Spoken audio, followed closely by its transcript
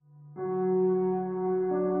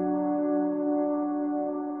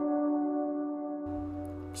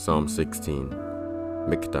Psalm 16.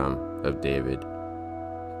 Miktam of David.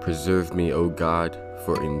 Preserve me, O God,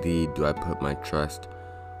 for in thee do I put my trust.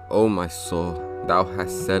 O my soul, thou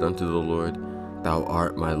hast said unto the Lord, Thou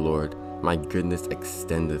art my Lord, my goodness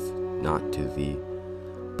extendeth not to thee,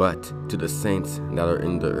 but to the saints that are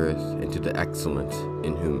in the earth, and to the excellent,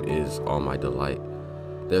 in whom is all my delight.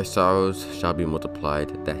 Their sorrows shall be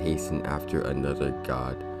multiplied that hasten after another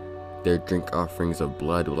God. Their drink offerings of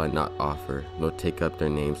blood will I not offer, nor take up their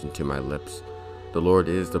names into my lips. The Lord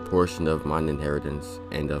is the portion of mine inheritance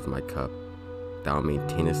and of my cup. Thou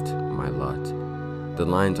maintainest my lot. The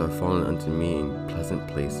lines are fallen unto me in pleasant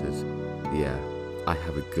places. Yea, I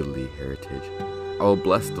have a goodly heritage. I will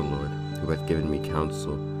bless the Lord, who hath given me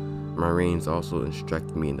counsel. My reins also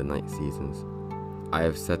instruct me in the night seasons. I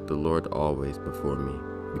have set the Lord always before me,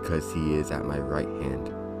 because he is at my right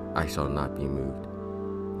hand. I shall not be moved.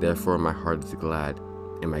 Therefore my heart is glad,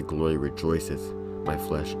 and my glory rejoiceth. My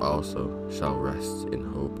flesh also shall rest in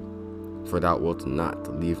hope. For thou wilt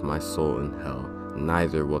not leave my soul in hell,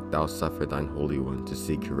 neither wilt thou suffer thine Holy One to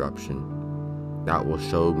see corruption. Thou wilt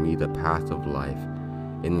show me the path of life.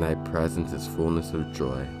 In thy presence is fullness of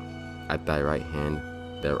joy. At thy right hand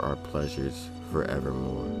there are pleasures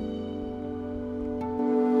forevermore.